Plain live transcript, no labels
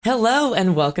Hello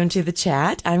and welcome to the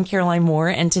chat. I'm Caroline Moore,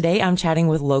 and today I'm chatting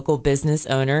with local business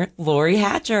owner Lori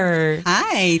Hatcher.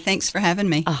 Hi, thanks for having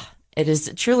me. It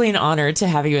is truly an honor to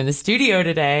have you in the studio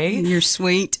today. You're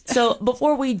sweet. So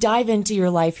before we dive into your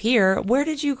life here, where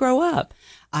did you grow up?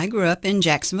 I grew up in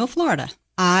Jacksonville, Florida.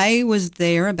 I was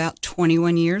there about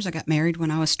 21 years. I got married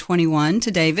when I was 21 to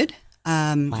David.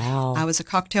 Wow. I was a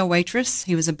cocktail waitress.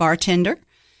 He was a bartender.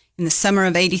 In the summer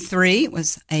of '83, it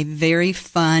was a very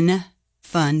fun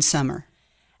summer.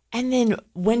 And then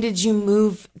when did you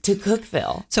move to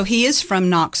Cookeville? So he is from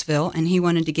Knoxville, and he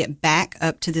wanted to get back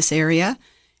up to this area.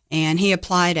 And he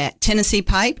applied at Tennessee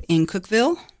Pipe in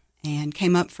Cookeville and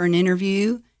came up for an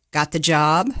interview, got the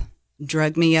job,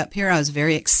 drug me up here. I was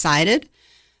very excited.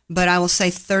 But I will say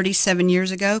 37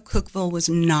 years ago, Cookeville was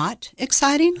not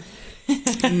exciting.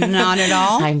 Not at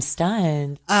all. I'm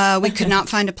stunned. We could not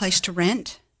find a place to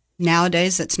rent.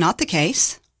 Nowadays, that's not the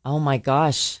case. Oh my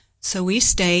gosh. So we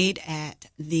stayed at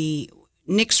the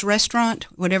Nick's Restaurant,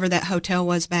 whatever that hotel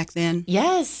was back then.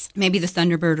 Yes. Maybe the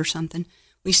Thunderbird or something.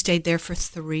 We stayed there for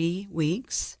 3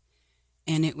 weeks,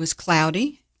 and it was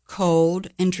cloudy, cold,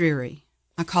 and dreary.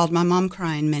 I called my mom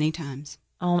crying many times.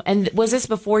 And was this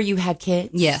before you had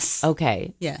kids? Yes.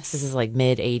 Okay. Yes. This is like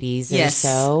mid 80s Yes. or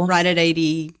so. Right at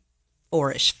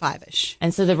 84-ish, 5-ish.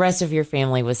 And so the rest of your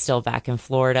family was still back in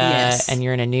Florida, Yes. and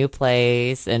you're in a new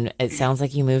place, and it sounds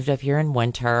like you moved up here in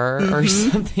winter or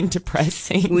something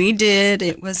depressing. We did.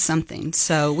 It was something.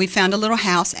 So we found a little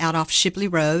house out off Shipley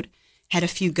Road, had a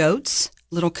few goats,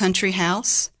 little country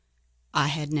house. I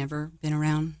had never been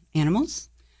around animals.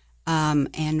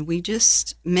 And we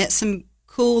just met some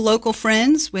cool local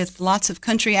friends with lots of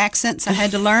country accents I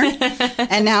had to learn.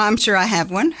 And now I'm sure I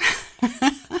have one.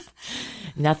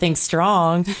 Nothing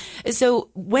strong. So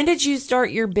when did you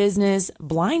start your business,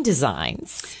 Blind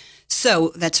Designs?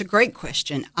 So that's a great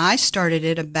question. I started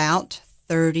it about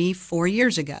 34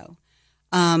 years ago.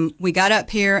 We got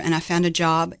up here and I found a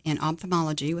job in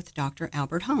ophthalmology with Dr.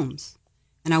 Albert Holmes.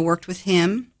 And I worked with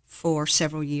him for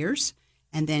several years.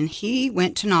 And then he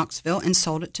went to Knoxville and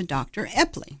sold it to Dr.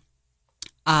 Epley.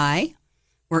 I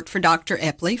worked for Dr.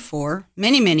 Epley for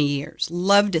many, many years.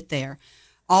 Loved it there.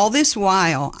 All this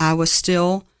while, I was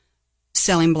still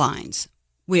selling blinds,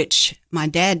 which my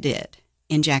dad did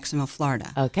in Jacksonville,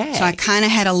 Florida. Okay. So I kind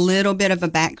of had a little bit of a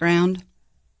background.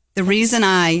 The reason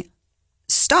I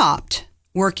stopped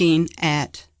working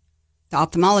at the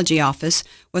ophthalmology office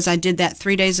was I did that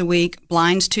 3 days a week,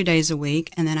 blinds 2 days a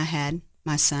week, and then I had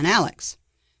my son, Alex.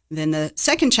 Then the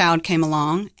second child came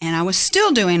along, and I was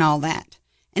still doing all that.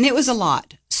 And it was a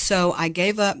lot. So I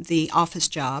gave up the office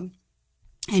job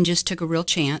and just took a real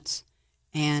chance.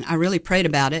 And I really prayed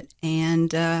about it,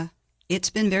 and it's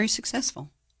been very successful.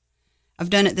 I've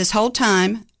done it this whole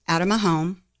time out of my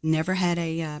home, never had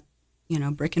a,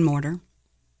 brick and mortar.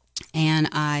 And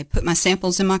I put my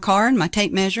samples in my car and my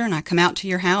tape measure, and I come out to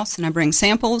your house, and I bring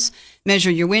samples,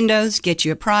 measure your windows, get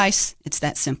you a price. It's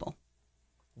that simple.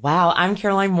 Wow, I'm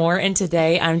Caroline Moore, and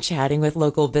today I'm chatting with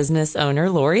local business owner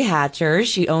Lori Hatcher.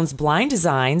 She owns Blind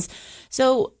Designs.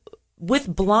 So with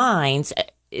blinds,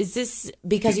 is this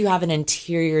because you have an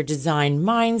interior design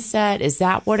mindset? Is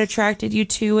that what attracted you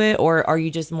to it? Or are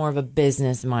you just more of a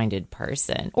business-minded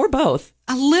person? Or both?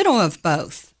 A little of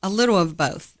both. A little of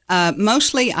both.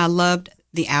 Mostly I loved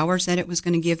the hours that it was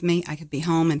going to give me. I could be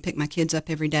home and pick my kids up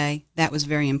every day. That was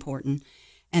very important.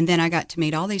 And then I got to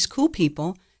meet all these cool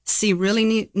people, see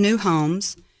really new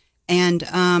homes. And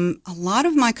a lot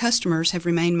of my customers have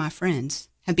remained my friends,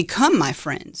 have become my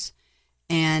friends.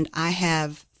 And I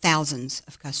have thousands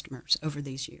of customers over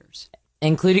these years.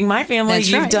 Including my family. That's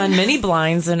You've right. done many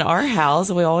blinds in our house.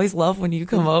 We always love when you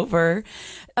come over.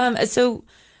 So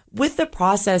with the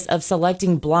process of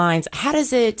selecting blinds, how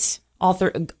does it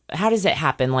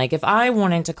happen? Like if I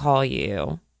wanted to call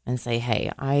you and say,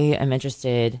 hey, I am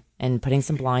interested in putting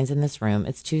some blinds in this room.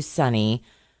 It's too sunny.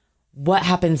 What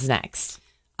happens next?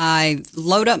 I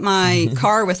load up my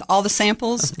car with all the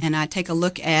samples, and I take a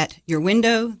look at your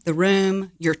window, the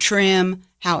room, your trim,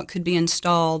 how it could be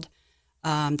installed,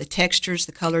 the textures,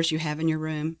 the colors you have in your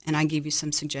room, and I give you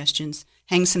some suggestions.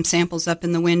 Hang some samples up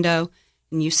in the window,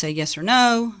 and you say yes or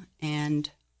no,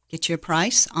 and get you a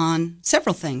price on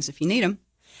several things if you need them.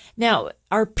 Now,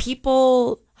 are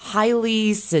people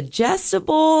highly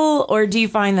suggestible, or do you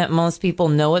find that most people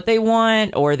know what they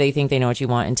want, or they think they know what you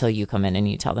want until you come in and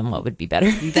you tell them what would be better?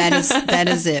 That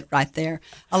is it right there.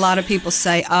 A lot of people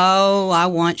say, oh, I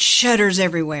want shutters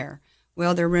everywhere.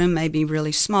 Well, their room may be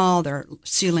really small, their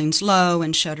ceiling's low,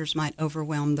 and shutters might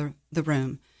overwhelm the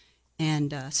room.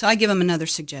 And so I give them another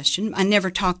suggestion. I never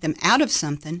talk them out of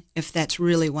something if that's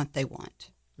really what they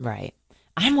want. Right.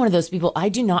 I'm one of those people, I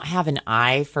do not have an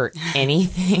eye for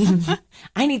anything.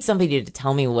 I need somebody to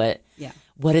tell me Yeah.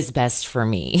 what is best for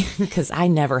me because I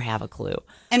never have a clue.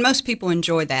 And most people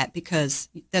enjoy that because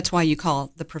that's why you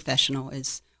call the professional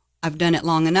is I've done it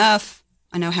long enough.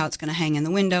 I know how it's going to hang in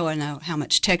the window. I know how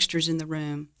much texture's in the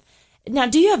room. Now,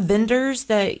 do you have vendors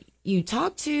that you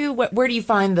talk to? Where do you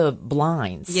find the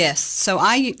blinds? Yes. So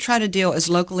I try to deal as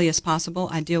locally as possible.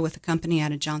 I deal with a company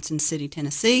out of Johnson City,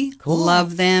 Tennessee. Cool.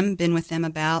 Love them. Been with them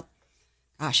about,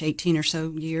 18 or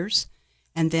so years.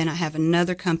 And then I have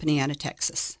another company out of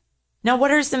Texas. Now,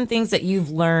 what are some things that you've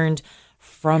learned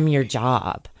from your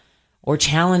job or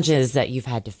challenges that you've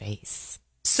had to face?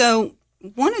 So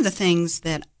one of the things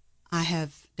that I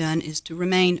have done is to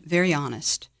remain very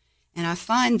honest. And I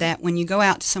find that when you go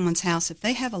out to someone's house, if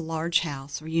they have a large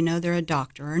house or you know they're a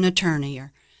doctor or an attorney,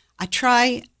 I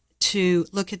try to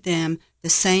look at them the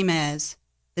same as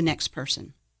the next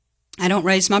person. I don't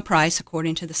raise my price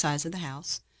according to the size of the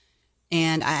house.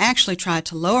 And I actually try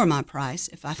to lower my price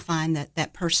if I find that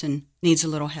that person needs a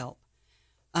little help.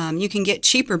 You can get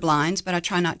cheaper blinds, but I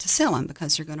try not to sell them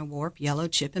because they're going to warp, yellow,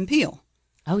 chip, and peel.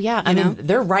 Oh, yeah. I mean,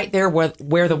 they're right there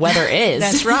where the weather is.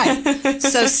 That's right.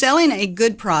 So selling a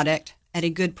good product at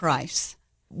a good price.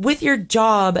 With your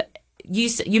job,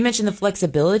 you mentioned the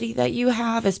flexibility that you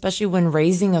have, especially when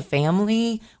raising a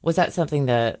family. Was that something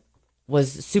that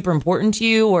was super important to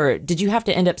you, or did you have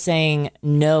to end up saying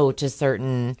no to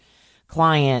certain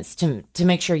clients to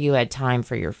make sure you had time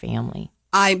for your family?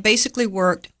 I basically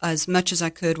worked as much as I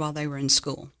could while they were in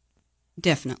school.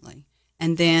 Definitely.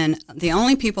 And then the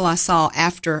only people I saw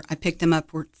after I picked them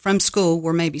up from school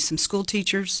were maybe some school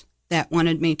teachers that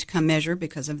wanted me to come measure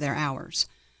because of their hours.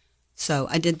 So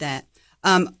I did that.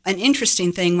 An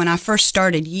interesting thing, when I first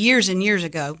started years and years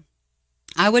ago,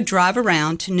 I would drive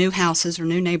around to new houses or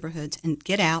new neighborhoods and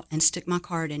get out and stick my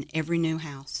card in every new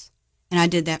house. And I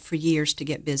did that for years to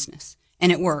get business.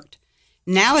 And it worked.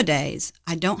 Nowadays,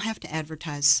 I don't have to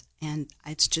advertise, and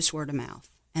it's just word of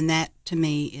mouth. And that, to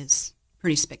me, is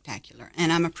pretty spectacular.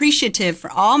 And I'm appreciative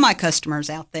for all my customers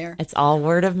out there. It's all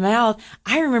word of mouth.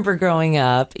 I remember growing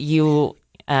up, you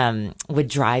would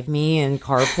drive me and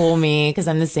carpool me because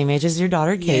I'm the same age as your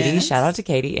daughter, Katie. Yes. Shout out to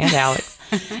Katie and Alex.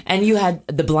 And you had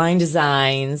the Blind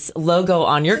Designs logo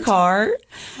on your car.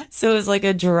 So it was like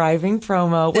a driving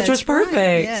promo, which was perfect.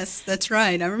 Right. Yes, that's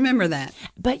right. I remember that.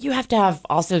 But you have to have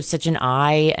also such an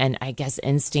eye and I guess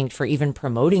instinct for even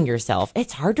promoting yourself.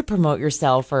 It's hard to promote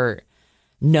yourself or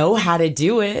know how to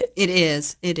do it. It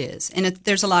is. It is. And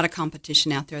there's a lot of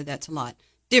competition out there that's a lot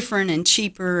different and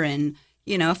cheaper. And,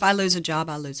 you know, if I lose a job,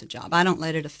 I lose a job. I don't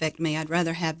let it affect me. I'd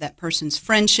rather have that person's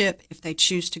friendship if they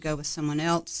choose to go with someone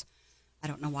else. I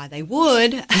don't know why they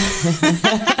would.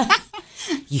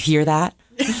 You hear that?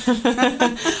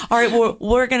 All right,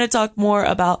 we're going to talk more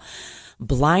about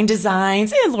Blind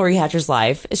Designs and Lori Hatcher's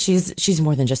life. She's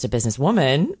more than just a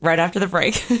businesswoman right after the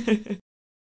break.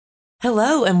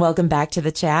 Hello and welcome back to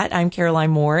the chat. I'm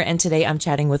Caroline Moore and today I'm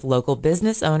chatting with local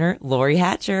business owner Lori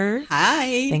Hatcher.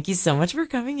 Hi. Thank you so much for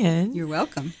coming in. You're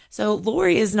welcome. So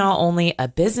Lori is not only a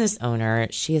business owner,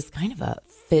 she is kind of a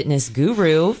fitness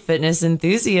guru, fitness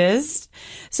enthusiast.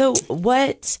 So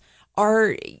what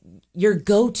are your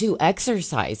go-to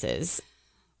exercises?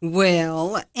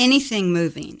 Well, anything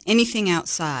moving, anything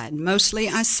outside. Mostly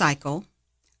I cycle.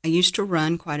 I used to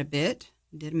run quite a bit,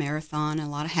 did a marathon, a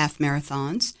lot of half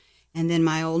marathons. And then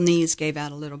my old knees gave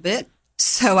out a little bit.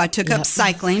 So I took up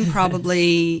cycling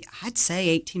probably, I'd say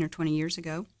 18 or 20 years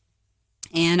ago.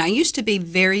 And I used to be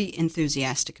very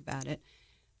enthusiastic about it.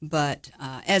 But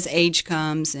as age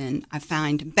comes and I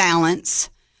find balance,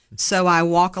 so I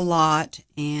walk a lot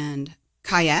and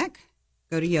kayak,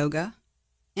 go to yoga,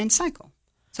 and cycle.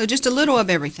 So just a little of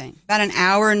everything, about an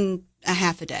hour and a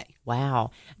half a day.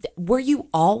 Wow. Were you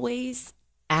always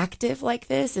active like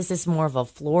this? Is this more of a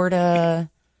Florida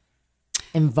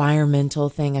environmental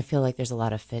thing? I feel like there's a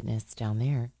lot of fitness down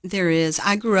there. There is.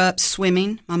 I grew up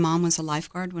swimming. My mom was a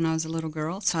lifeguard when I was a little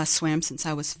girl, so I swam since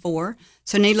I was 4.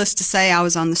 So needless to say, I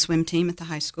was on the swim team at the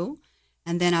high school.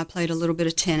 And then I played a little bit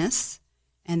of tennis.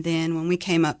 And then when we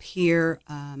came up here,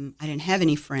 I didn't have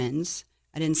any friends.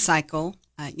 I didn't cycle.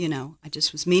 I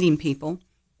just was meeting people.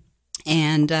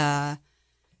 And, I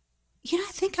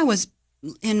think I was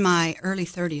in my early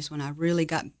 30s when I really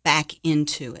got back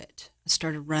into it. I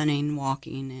started running,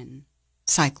 walking, and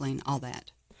cycling, all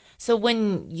that. So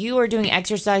when you are doing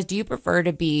exercise, do you prefer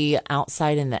to be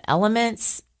outside in the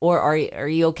elements, or are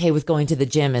you okay with going to the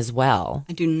gym as well?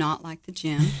 I do not like the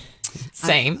gym.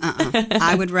 Same.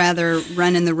 I would rather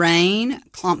run in the rain,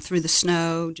 clomp through the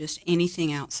snow, just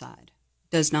anything outside.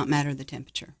 Does not matter the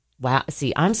temperature. Wow.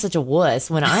 See, I'm such a wuss.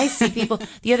 When I see people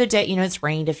the other day, it's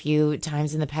rained a few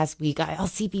times in the past week. I'll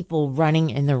see people running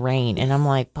in the rain and I'm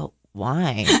like, but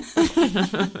why?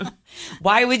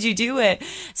 Why would you do it?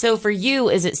 So for you,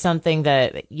 is it something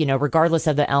that, regardless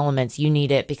of the elements, you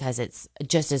need it because it's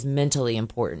just as mentally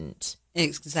important?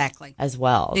 Exactly. As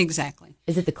well. Exactly.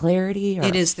 Is it the clarity? Or?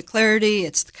 It is the clarity.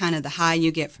 It's kind of the high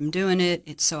you get from doing it.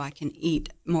 It's so I can eat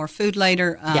more food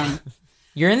later. Yeah.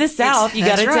 You're in the South. You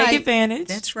got to take advantage.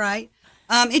 That's right.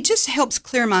 It just helps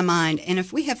clear my mind. And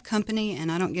if we have company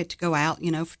and I don't get to go out,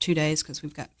 for 2 days because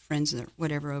we've got friends or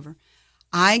whatever over,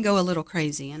 I go a little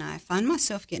crazy and I find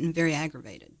myself getting very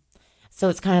aggravated. So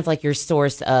it's kind of like your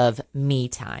source of me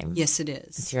time. Yes, it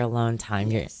is. It's your alone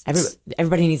time. Yes.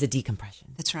 Everybody needs a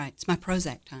decompression. That's right. It's my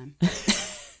Prozac time.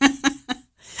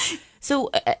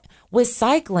 So with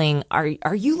cycling,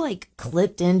 are you like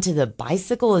clipped into the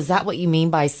bicycle? Is that what you mean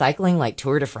by cycling, like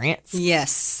Tour de France?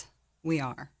 Yes, we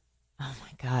are. Oh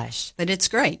my gosh. But it's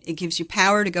great. It gives you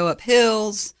power to go up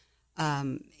hills.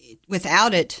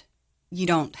 Without it, you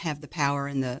don't have the power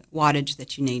and the wattage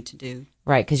that you need to do.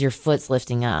 Right, because your foot's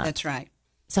lifting up. That's right.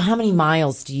 So how many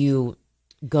miles do you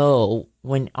go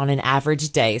when on an average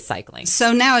day cycling?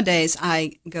 So nowadays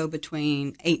I go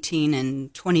between 18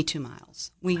 and 22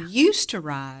 miles. We used to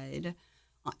ride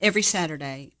every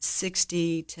Saturday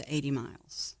 60 to 80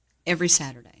 miles every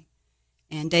Saturday.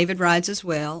 And David rides as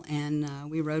well, and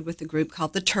we rode with a group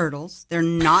called the Turtles. They're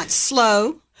not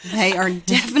slow. They are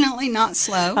definitely not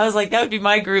slow. I was like, that would be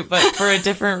my group, but for a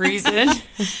different reason.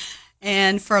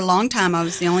 And for a long time, I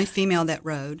was the only female that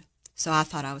rode, so I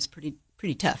thought I was pretty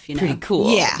tough, Pretty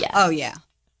cool. Yeah. Oh, yeah.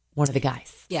 One of the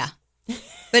guys. Yeah.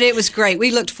 But it was great.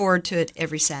 We looked forward to it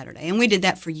every Saturday, and we did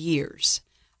that for years.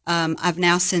 I've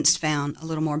now since found a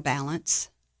little more balance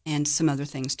and some other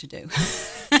things to do.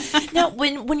 Now,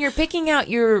 when you're picking out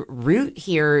your route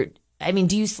here, I mean,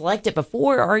 do you select it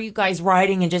before, or are you guys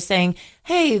riding and just saying,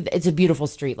 hey, it's a beautiful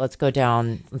street, let's go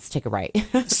down, let's take a right?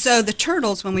 So the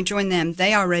Turtles, when we joined them,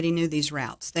 they already knew these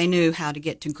routes. They knew how to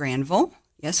get to Granville.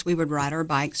 Yes, we would ride our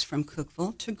bikes from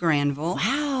Cookeville to Granville,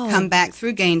 Wow. come back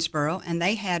through Gainesboro, and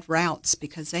they had routes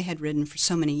because they had ridden for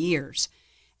so many years.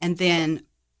 And then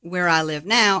where I live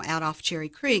now, out off Cherry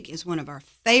Creek, is one of our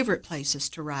favorite places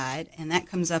to ride, and that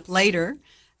comes up later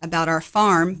about our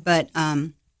farm, but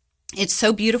it's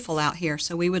so beautiful out here.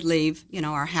 So we would leave,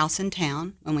 our house in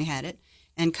town when we had it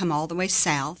and come all the way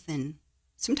south and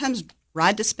sometimes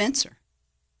ride to Spencer.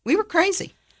 We were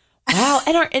crazy. Wow.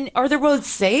 And are the roads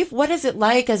safe? What is it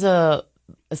like as a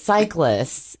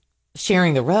cyclist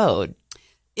sharing the road?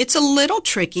 It's a little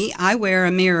tricky. I wear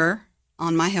a mirror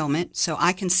on my helmet so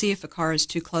I can see if a car is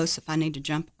too close, if I need to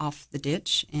jump off the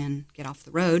ditch and get off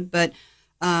the road. But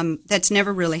that's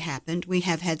never really happened. We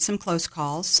have had some close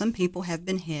calls. Some people have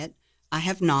been hit. I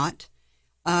have not.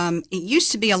 It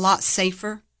used to be a lot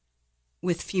safer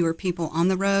with fewer people on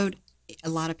the road. A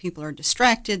lot of people are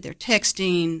distracted. They're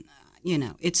texting.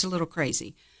 It's a little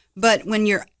crazy. But when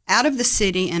you're out of the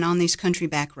city and on these country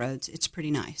back roads, it's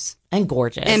pretty nice. And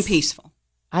gorgeous. And peaceful.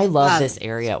 I love this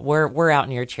area. We're out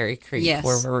near Cherry Creek, yes,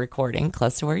 where we're recording,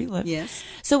 close to where you live. Yes.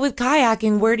 So with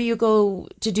kayaking, where do you go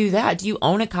to do that? Do you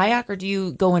own a kayak or do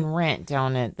you go and rent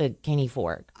down at the Caney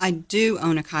Fork? I do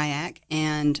own a kayak,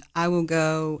 and I will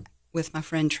go with my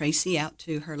friend Tracy out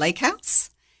to her lake house,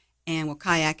 and we'll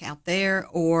kayak out there.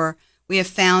 Or we have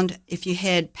found if you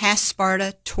head past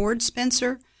Sparta toward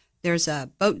Spencer, there's a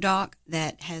boat dock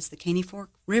that has the Caney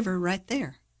Fork River right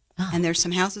there. Oh. And there's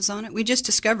some houses on it. We just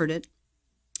discovered it.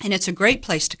 And it's a great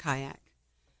place to kayak.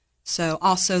 So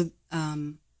also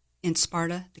in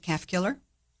Sparta, the Calf Killer.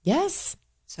 Yes.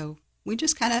 So we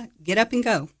just kind of get up and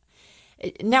go.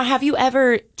 Now, have you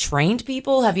ever trained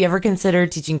people? Have you ever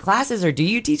considered teaching classes, or do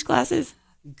you teach classes?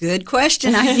 Good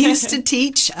question. I used to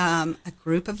teach a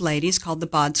group of ladies called the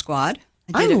Bod Squad.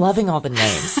 I'm loving all the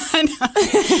names.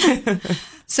 I know.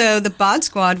 So the Bod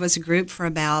Squad was a group for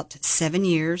about 7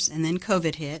 years, and then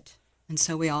COVID hit. And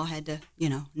so we all had to,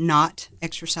 not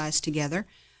exercise together.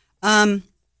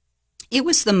 It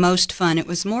was the most fun. It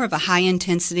was more of a high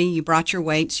intensity. You brought your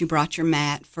weights, you brought your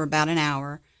mat for about an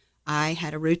hour. I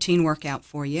had a routine workout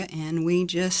for you, and we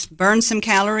just burned some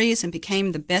calories and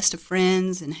became the best of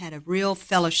friends and had a real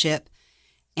fellowship.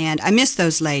 And I miss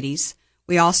those ladies.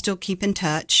 We all still keep in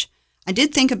touch. I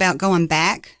did think about going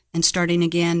back and starting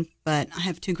again, but I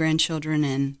have 2 grandchildren,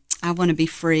 and I want to be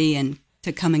free and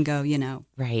to come and go,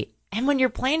 Right. And when you're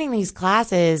planning these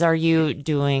classes, are you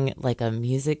doing like a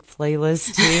music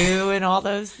playlist too and all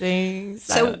those things?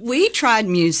 So we tried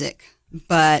music,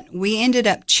 but we ended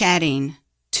up chatting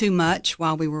too much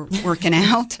while we were working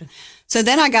out. So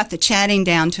then I got the chatting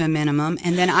down to a minimum,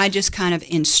 and then I just kind of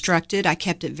instructed. I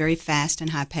kept it very fast and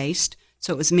high-paced,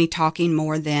 so it was me talking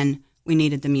more than we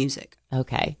needed the music.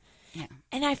 Okay. Yeah.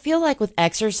 And I feel like with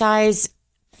exercise,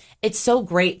 it's so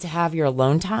great to have your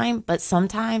alone time, but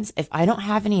sometimes if I don't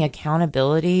have any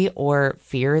accountability or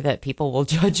fear that people will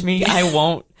judge me, I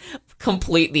won't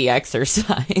complete the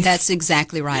exercise. That's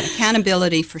exactly right.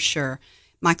 Accountability for sure.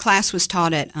 My class was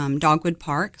taught at Dogwood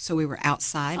Park, so we were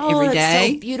outside every day.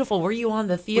 That's so beautiful. Were you on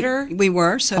the theater? We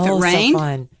were, so if it so rained,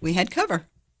 fun. we had cover.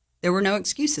 There were no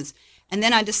excuses. And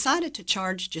then I decided to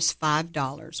charge just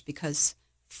 $5 because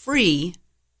free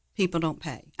people don't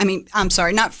pay. I mean, I'm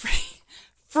sorry, not free.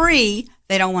 Free,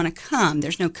 they don't want to come.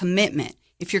 There's no commitment.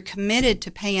 If you're committed to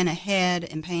paying ahead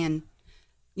and paying,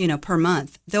 per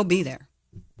month, they'll be there.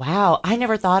 Wow, I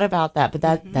never thought about that, but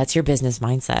that's your business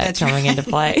mindset coming into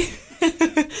play.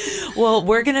 Well,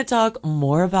 we're going to talk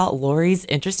more about Lori's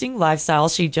interesting lifestyle.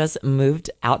 She just moved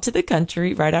out to the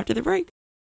country right after the break.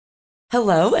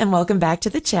 Hello, and welcome back to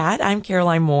the chat. I'm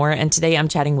Caroline Moore, and today I'm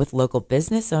chatting with local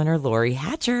business owner Lori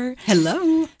Hatcher.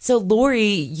 Hello. So, Lori,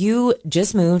 you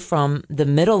just moved from the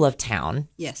middle of town,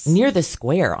 yes, near the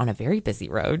square on a very busy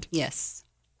road, yes,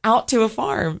 out to a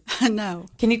farm. I know.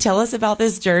 Can you tell us about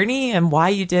this journey and why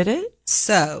you did it?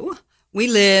 So, we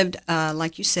lived,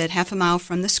 like you said, half a mile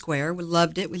from the square. We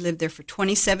loved it. We lived there for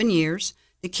 27 years.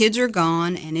 The kids are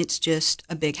gone, and it's just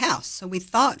a big house. So we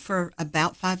thought for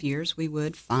about 5 years we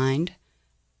would find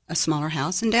a smaller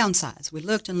house and downsize. We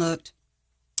looked and looked,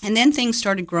 and then things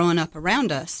started growing up around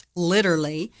us,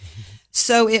 literally.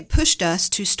 So it pushed us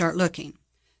to start looking.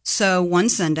 So one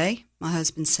Sunday, my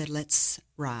husband said, let's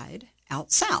ride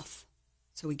out south.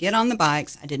 So we get on the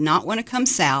bikes. I did not want to come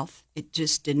south. It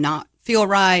just did not feel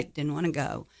right, didn't want to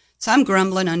go. So I'm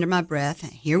grumbling under my breath.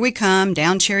 Here we come,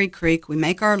 down Cherry Creek. We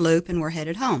make our loop, and we're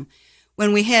headed home.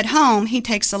 When we head home, he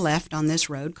takes a left on this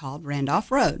road called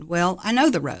Randolph Road. Well, I know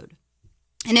the road,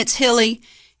 and it's hilly,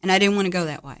 and I didn't want to go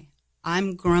that way.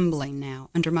 I'm grumbling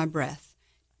now under my breath.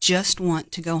 Just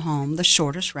want to go home the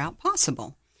shortest route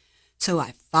possible. So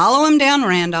I follow him down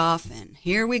Randolph, and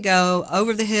here we go,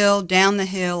 over the hill, down the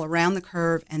hill, around the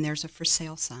curve, and there's a for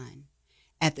sale sign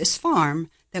at this farm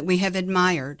that we have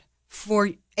admired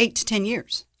for 8 to 10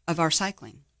 years of our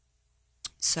cycling.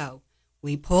 So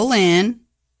we pull in,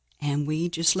 and we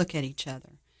just look at each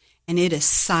other. And it is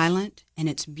silent, and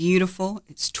it's beautiful.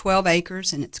 It's 12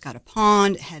 acres, and it's got a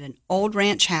pond. It had an old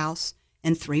ranch house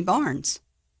and 3 barns.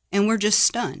 And we're just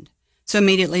stunned. So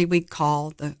immediately we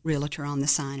call the realtor on the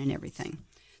sign and everything.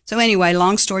 So anyway,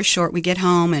 long story short, we get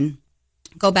home and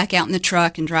go back out in the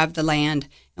truck and drive the land.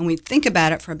 And we think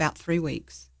about it for about 3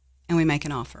 weeks. And we make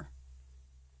an offer.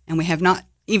 And we have not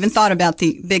even thought about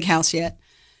the big house yet.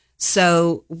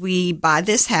 So we buy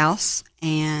this house,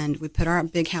 and we put our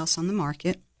big house on the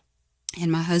market.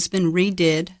 And my husband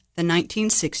redid the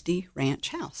 1960 ranch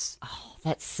house. Oh,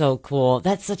 that's so cool.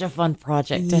 That's such a fun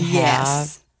project to have.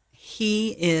 Yes. He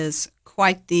is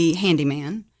quite the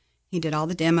handyman. He did all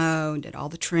the demo, did all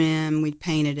the trim. We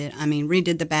painted it. I mean,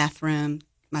 redid the bathroom.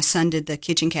 My son did the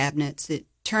kitchen cabinets. It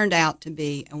turned out to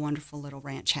be a wonderful little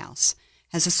ranch house.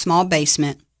 Has a small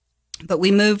basement, but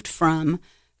we moved from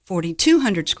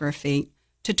 4,200 square feet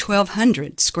to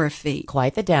 1,200 square feet.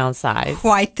 Quite the downsize.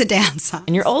 Quite the downsize.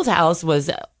 And your old house was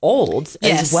old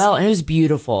as well, and it was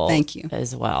beautiful. Thank you.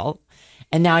 As well.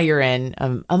 And now you're in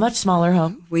a much smaller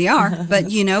home. We are, but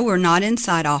we're not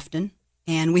inside often,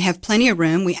 and we have plenty of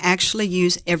room. We actually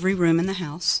use every room in the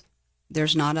house.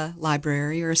 There's not a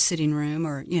library or a sitting room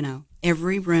or,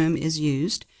 every room is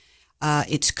used.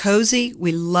 It's cozy.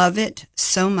 We love it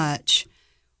so much.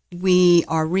 We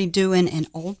are redoing an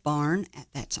old barn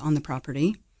that's on the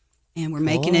property, and we're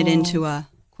making it into a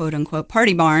quote-unquote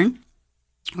party barn.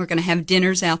 We're going to have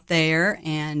dinners out there,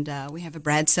 and we have a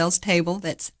Brad Sells table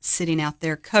that's sitting out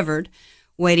there covered,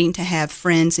 waiting to have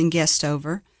friends and guests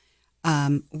over.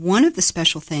 One of the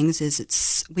special things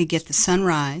is we get the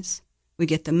sunrise, we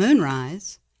get the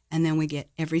moonrise, and then we get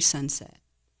every sunset.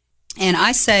 And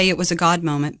I say it was a God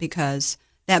moment because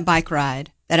that bike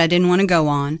ride that I didn't want to go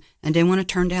on, I didn't want to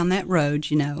turn down that road,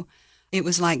 it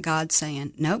was like God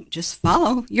saying, nope, just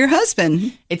follow your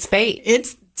husband. It's fate.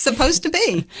 It's supposed to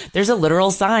be. There's a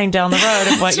literal sign down the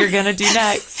road of what you're going to do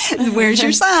next. Where's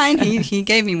your sign? He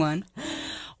gave me one.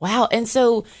 Wow. And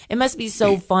so it must be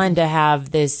so fun to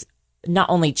have this not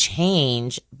only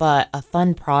change, but a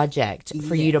fun project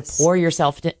for you to pour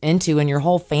yourself into and your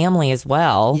whole family as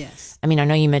well. Yes. I mean, I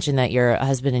know you mentioned that your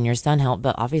husband and your son helped,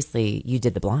 but obviously you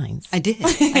did the blinds. I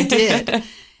did.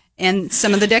 And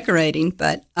some of the decorating,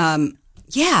 but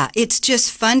Yeah, it's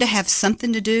just fun to have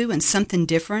something to do and something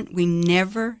different. We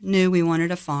never knew we wanted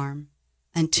a farm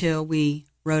until we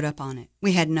wrote up on it.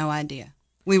 We had no idea.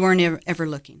 We weren't ever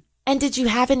looking. And did you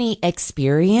have any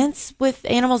experience with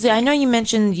animals? I know you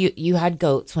mentioned you had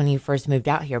goats when you first moved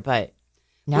out here, but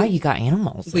now you got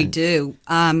animals. We do.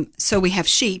 So we have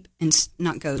sheep, and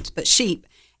not goats, but sheep,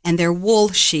 and they're wool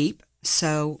sheep.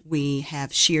 So we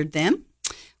have sheared them.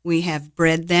 We have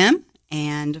bred them,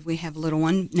 and we have a little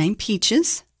one named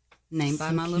Peaches, named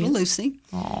by my little Lucy.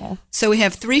 Aww. So we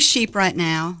have 3 sheep right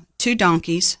now, 2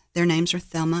 donkeys. Their names are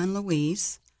Thelma and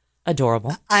Louise.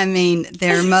 Adorable. I mean,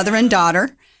 they're mother and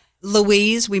daughter.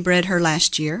 Louise, we bred her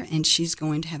last year, and she's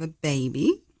going to have a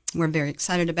baby. We're very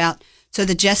excited about. So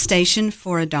the gestation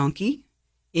for a donkey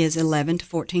is 11 to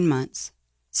 14 months.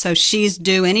 So she's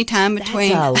due any time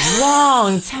between. That's a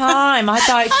long time. I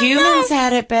thought humans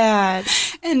had it bad.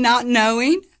 And not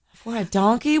knowing. For a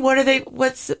donkey? What are they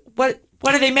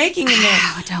making in there?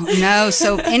 I don't know.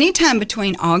 So anytime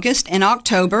between August and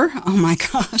October, oh my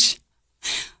gosh,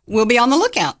 we'll be on the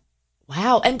lookout.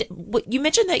 Wow. And you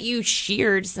mentioned that you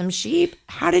sheared some sheep.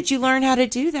 How did you learn how to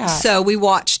do that? So we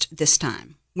watched this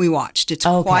time. It's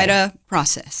quite a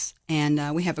process.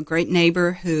 And we have a great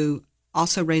neighbor who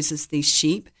also raises these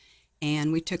sheep.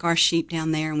 And we took our sheep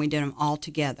down there and we did them all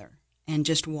together and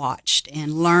just watched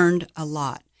and learned a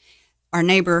lot. Our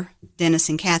neighbor, Dennis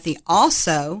and Kathy,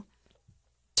 also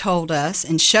told us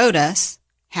and showed us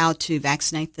how to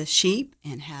vaccinate the sheep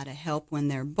and how to help when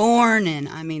they're born. And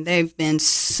I mean, they've been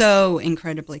so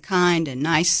incredibly kind and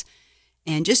nice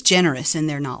and just generous in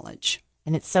their knowledge.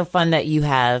 And it's so fun that you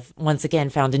have, once again,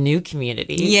 found a new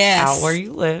community out where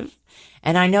you live.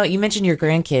 And I know you mentioned your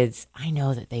grandkids. I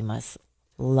know that they must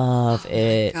love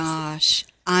it. Gosh,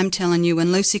 I'm telling you,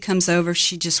 when Lucy comes over,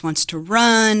 she just wants to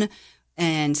run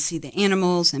and see the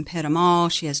animals and pet them all.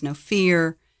 She has no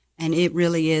fear. And it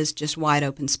really is just wide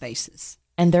open spaces.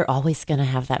 And they're always going to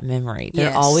have that memory.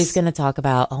 They're always going to talk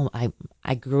about,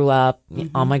 I grew up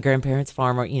on my grandparents'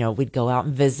 farm, or, we'd go out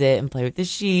and visit and play with the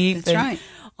sheep. That's right.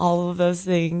 All of those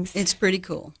things. It's pretty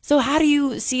cool. So how do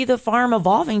you see the farm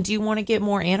evolving? Do you want to get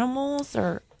more animals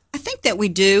or? I think that we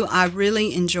do. I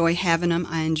really enjoy having them.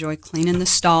 I enjoy cleaning the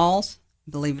stalls.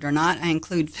 Believe it or not,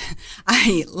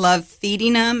 I love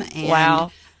feeding them. And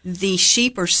wow. The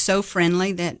sheep are so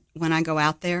friendly that when I go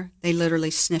out there, they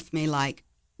literally sniff me like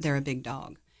they're a big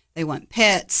dog. They want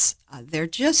pets.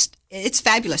 It's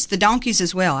fabulous. The donkeys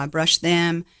as well. I brush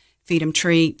them, feed them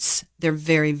treats. They're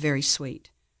very, very sweet.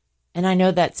 And I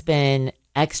know that's been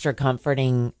extra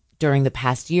comforting during the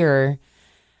past year,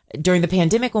 during the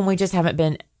pandemic, when we just haven't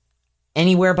been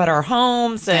anywhere but our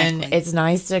homes. Exactly. And it's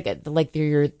nice to get, they're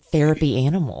your therapy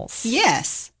animals.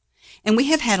 Yes. And we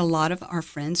have had a lot of our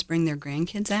friends bring their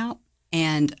grandkids out.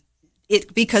 And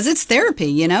because it's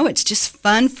therapy, it's just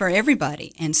fun for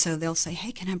everybody. And so they'll say,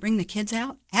 hey, can I bring the kids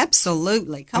out?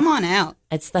 Absolutely. Come on out.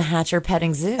 It's the Hatcher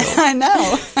Petting Zoo. I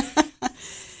know.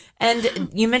 And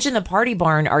you mentioned the party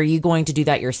barn. Are you going to do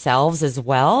that yourselves as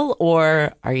well,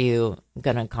 or are you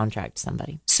going to contract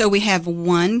somebody? So we have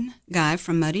one guy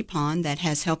from Muddy Pond that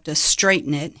has helped us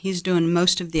straighten it. He's doing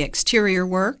most of the exterior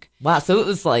work. Wow, so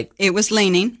it was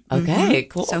leaning. Okay,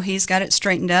 cool. So he's got it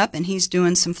straightened up, and he's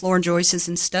doing some floor joists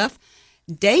and stuff.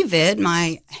 David,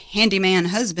 my handyman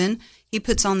husband, he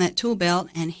puts on that tool belt,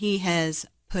 and he has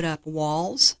put up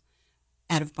walls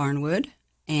out of barnwood,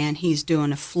 and he's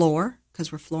doing a floor because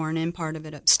we're flooring in part of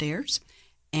it upstairs,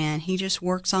 and he just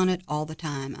works on it all the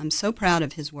time. I'm so proud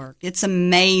of his work. It's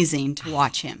amazing to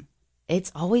watch him. It's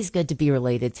always good to be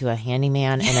related to a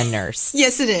handyman and a nurse.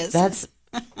 Yes, it is.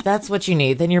 That's what you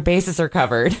need. Then your bases are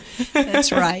covered.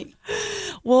 That's right.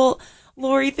 Well,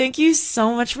 Lori, thank you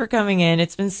so much for coming in.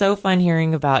 It's been so fun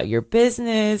hearing about your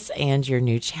business and your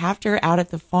new chapter out at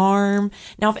the farm.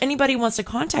 Now, if anybody wants to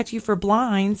contact you for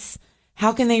blinds,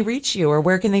 how can they reach you, or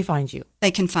where can they find you? They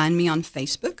can find me on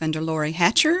Facebook under Lori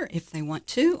Hatcher if they want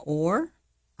to, or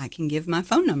I can give my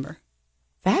phone number.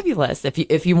 Fabulous,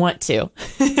 if you want to.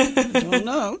 I don't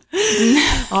know.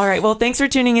 All right, well, thanks for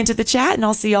tuning into the chat, and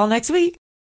I'll see y'all next week.